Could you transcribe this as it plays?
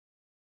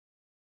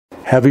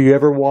Have you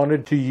ever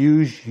wanted to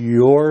use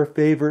your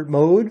favorite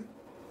mode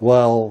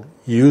while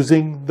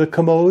using the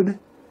commode?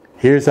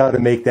 Here's how to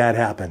make that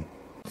happen.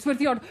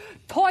 With your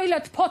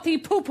toilet potty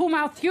poo-poo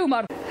mouth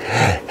humor.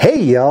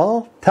 Hey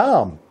y'all,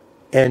 Tom,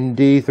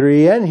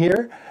 ND3N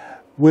here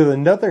with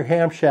another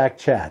Ham Shack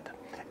chat.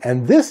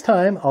 And this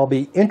time I'll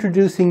be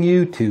introducing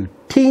you to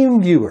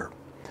TeamViewer.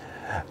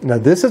 Now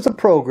this is a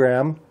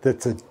program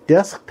that's a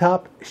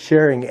desktop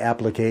sharing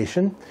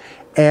application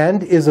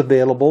and is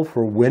available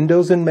for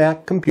Windows and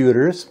Mac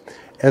computers,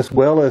 as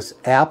well as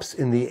apps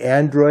in the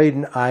Android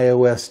and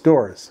iOS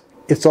stores.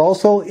 It's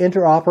also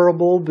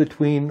interoperable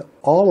between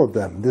all of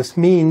them. This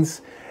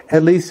means,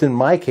 at least in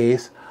my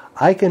case,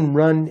 I can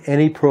run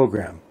any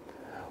program.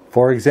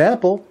 For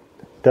example,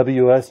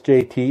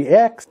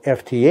 WSJT-x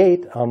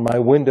FT8 on my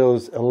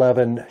Windows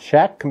 11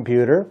 Shack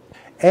computer,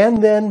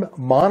 and then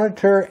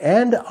monitor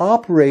and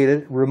operate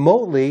it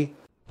remotely.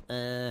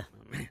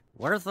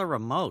 Where's the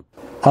remote?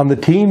 On the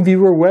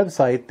TeamViewer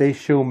website, they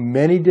show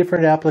many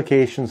different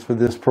applications for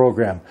this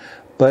program,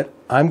 but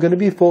I'm going to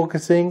be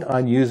focusing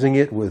on using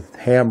it with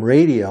ham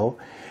radio,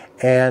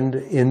 and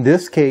in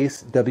this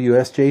case,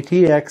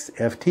 WSJT-x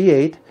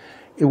FT8.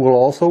 It will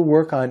also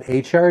work on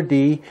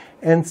HRD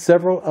and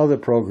several other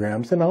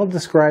programs, and I'll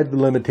describe the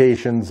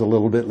limitations a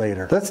little bit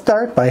later. Let's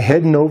start by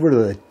heading over to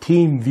the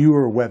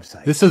TeamViewer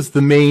website. This is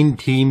the main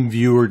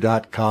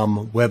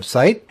TeamViewer.com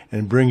website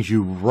and brings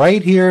you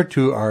right here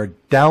to our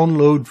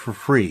download for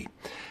free.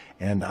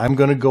 And I'm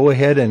going to go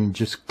ahead and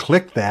just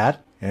click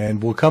that,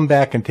 and we'll come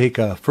back and take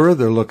a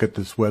further look at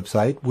this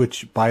website,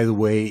 which, by the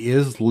way,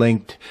 is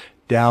linked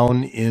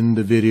down in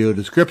the video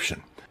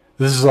description.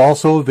 This is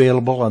also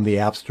available on the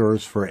app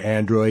stores for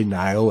Android and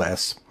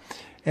iOS,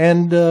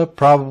 and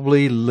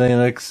probably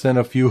Linux and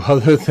a few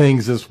other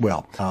things as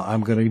well.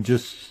 I'm going to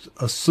just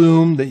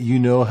assume that you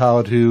know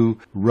how to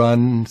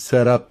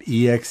set up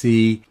exe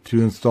to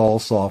install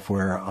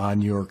software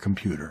on your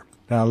computer.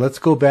 Now let's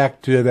go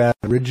back to that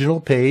original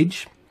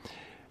page.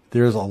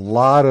 There's a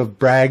lot of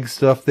brag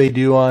stuff they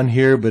do on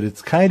here, but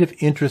it's kind of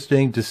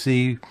interesting to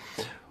see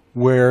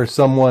where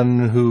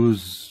someone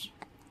who's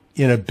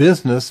in a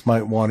business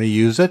might want to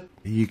use it.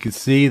 You can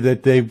see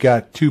that they've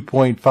got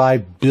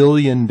 2.5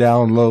 billion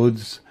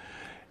downloads,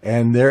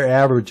 and their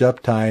average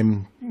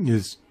uptime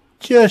is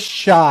just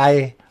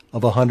shy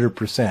of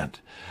 100%.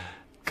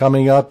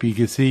 Coming up, you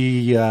can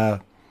see the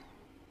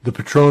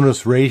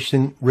Petronas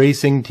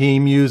racing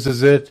team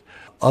uses it,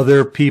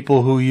 other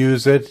people who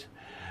use it.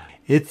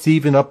 It's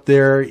even up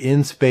there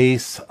in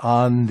space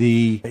on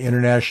the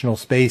International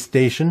Space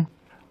Station.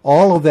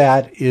 All of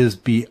that is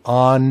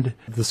beyond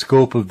the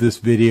scope of this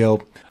video.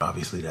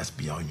 Obviously, that's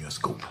beyond your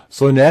scope.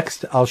 So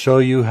next, I'll show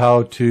you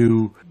how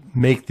to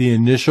make the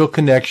initial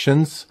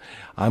connections.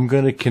 I'm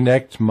going to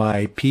connect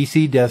my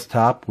PC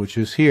desktop, which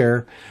is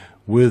here,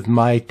 with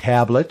my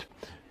tablet,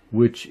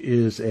 which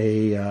is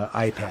a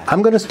iPad.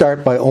 I'm going to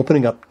start by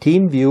opening up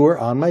TeamViewer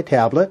on my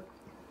tablet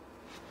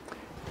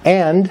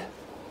and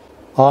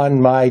on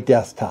my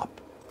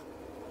desktop.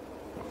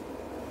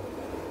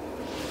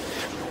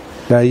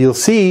 Now you'll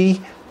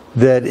see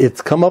that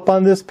it's come up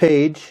on this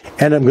page,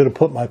 and I'm going to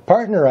put my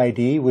partner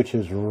ID, which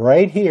is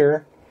right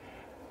here,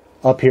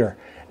 up here.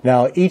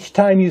 Now each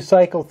time you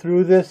cycle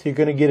through this, you're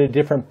going to get a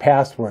different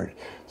password.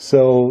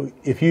 So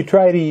if you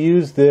try to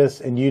use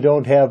this and you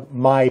don't have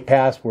my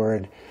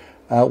password,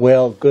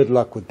 well, good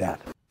luck with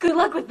that. Good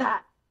luck with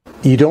that.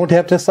 You don't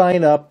have to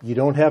sign up, you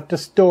don't have to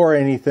store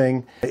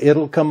anything.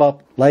 It'll come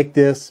up like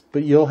this,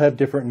 but you'll have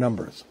different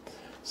numbers.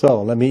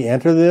 So let me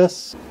enter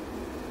this.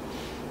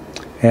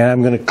 And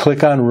I'm going to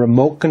click on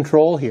remote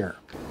control here.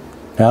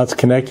 Now it's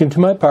connecting to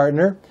my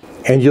partner,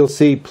 and you'll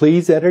see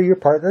please enter your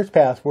partner's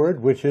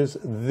password, which is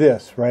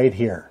this right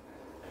here.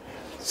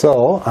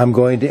 So I'm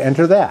going to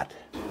enter that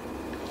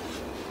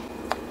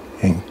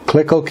and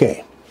click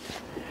OK.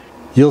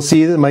 You'll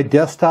see that my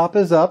desktop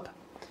is up.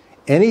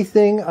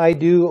 Anything I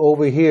do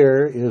over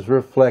here is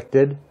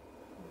reflected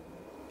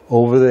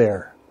over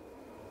there.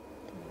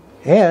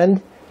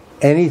 And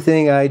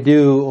anything I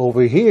do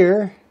over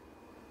here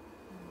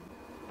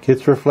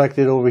gets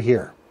reflected over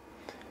here.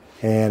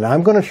 And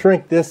I'm going to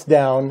shrink this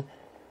down,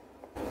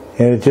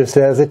 and it just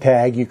has a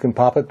tag. You can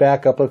pop it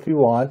back up if you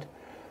want.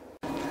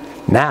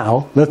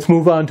 Now let's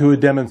move on to a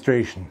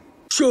demonstration.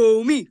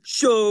 Show me,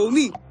 show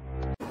me.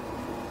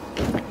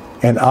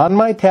 And on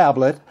my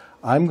tablet,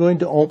 I'm going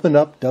to open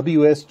up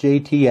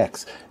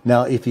WSJT-x.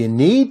 Now if you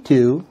need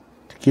to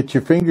get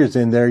your fingers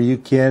in there, you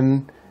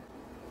can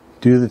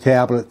do the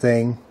tablet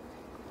thing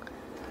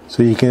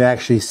so you can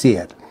actually see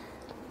it.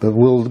 But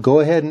we'll go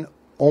ahead and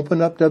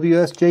open up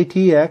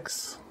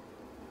WSJT-x,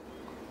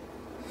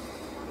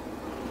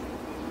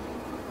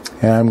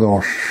 and I'm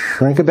going to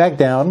shrink it back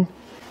down,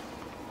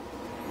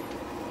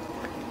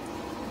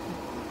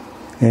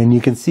 and you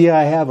can see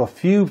I have a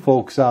few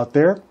folks out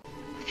there.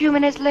 A few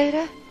minutes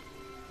later,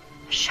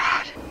 a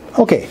shot.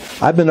 Okay,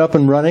 I've been up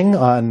and running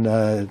on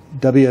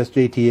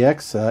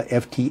WSJT-x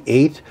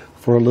FT8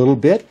 for a little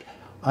bit.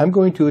 I'm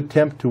going to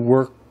attempt to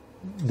work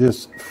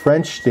this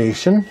French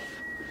station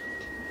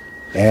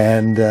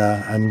And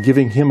I'm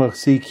giving him a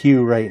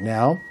CQ right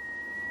now.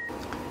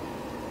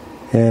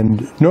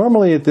 And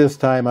normally at this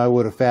time I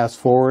would have fast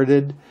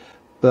forwarded,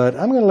 but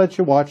I'm going to let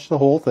you watch the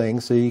whole thing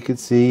so you can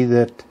see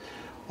that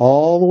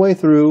all the way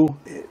through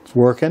it's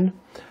working.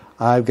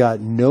 I've got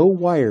no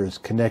wires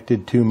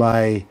connected to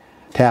my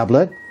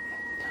tablet.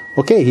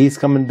 Okay, he's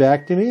coming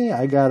back to me.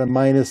 I got a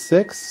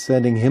 -6,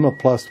 sending him a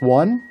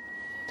 +1.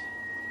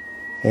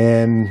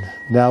 And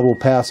now we'll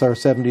pass our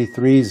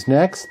 73s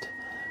next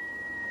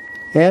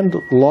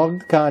and log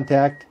the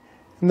contact,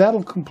 and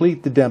that'll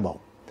complete the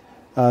demo.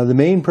 The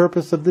main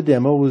purpose of the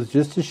demo was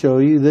just to show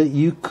you that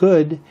you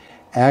could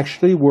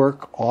actually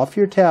work off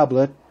your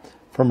tablet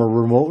from a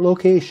remote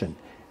location.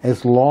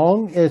 As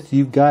long as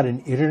you've got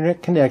an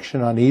internet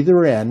connection on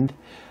either end,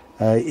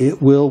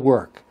 it will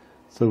work.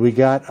 So we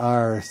got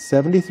our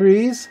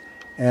 73s,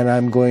 and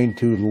I'm going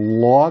to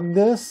log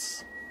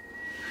this.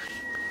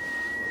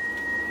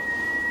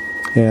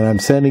 And I'm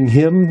sending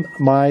him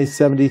my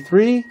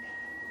 73,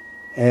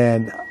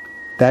 and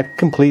that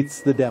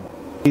completes the demo.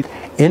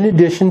 In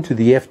addition to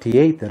the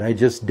FT8 that I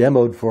just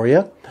demoed for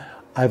you,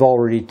 I've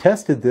already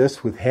tested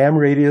this with Ham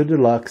Radio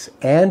Deluxe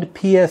and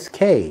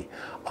PSK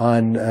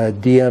on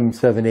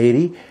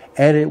DM780,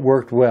 and it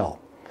worked well.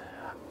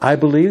 I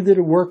believe that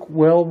it worked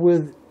well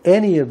with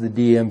any of the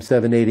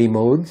DM780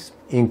 modes,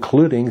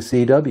 including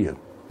CW.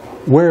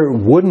 Where it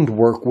wouldn't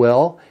work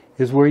well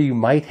is where you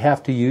might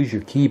have to use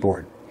your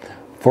keyboard.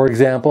 For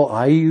example,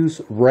 I use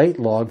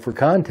WriteLog for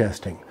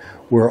contesting,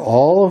 where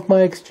all of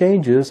my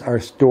exchanges are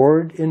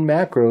stored in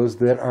macros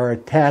that are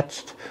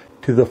attached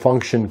to the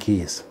function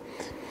keys.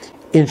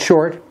 In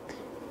short,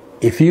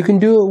 if you can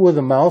do it with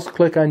a mouse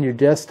click on your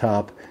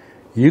desktop,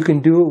 you can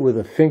do it with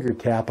a finger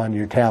tap on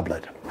your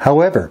tablet.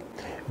 However,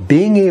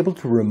 being able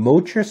to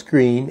remote your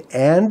screen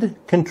and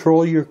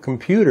control your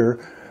computer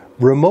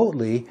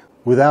remotely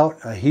without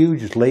a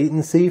huge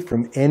latency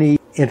from any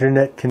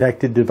internet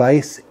connected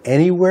device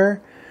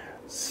anywhere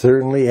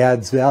certainly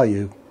adds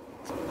value.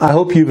 I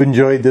hope you've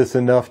enjoyed this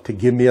enough to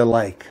give me a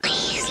like.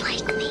 Please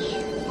like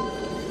me.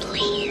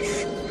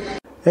 Please.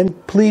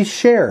 And please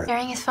share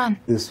Sharing is fun.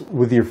 this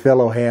with your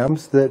fellow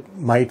hams that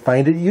might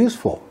find it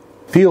useful.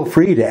 Feel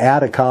free to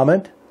add a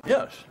comment.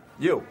 Yes,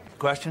 you.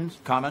 Questions,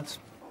 comments?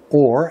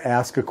 Or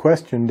ask a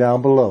question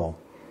down below.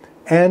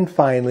 And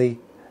finally,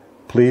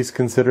 please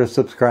consider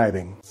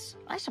subscribing.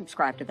 I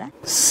subscribe to that.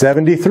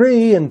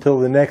 73 until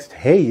the next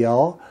Hey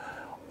Y'all,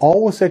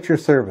 always at your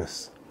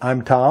service.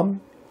 I'm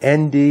Tom,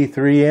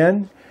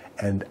 ND3N,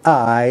 and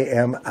I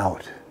am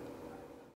out.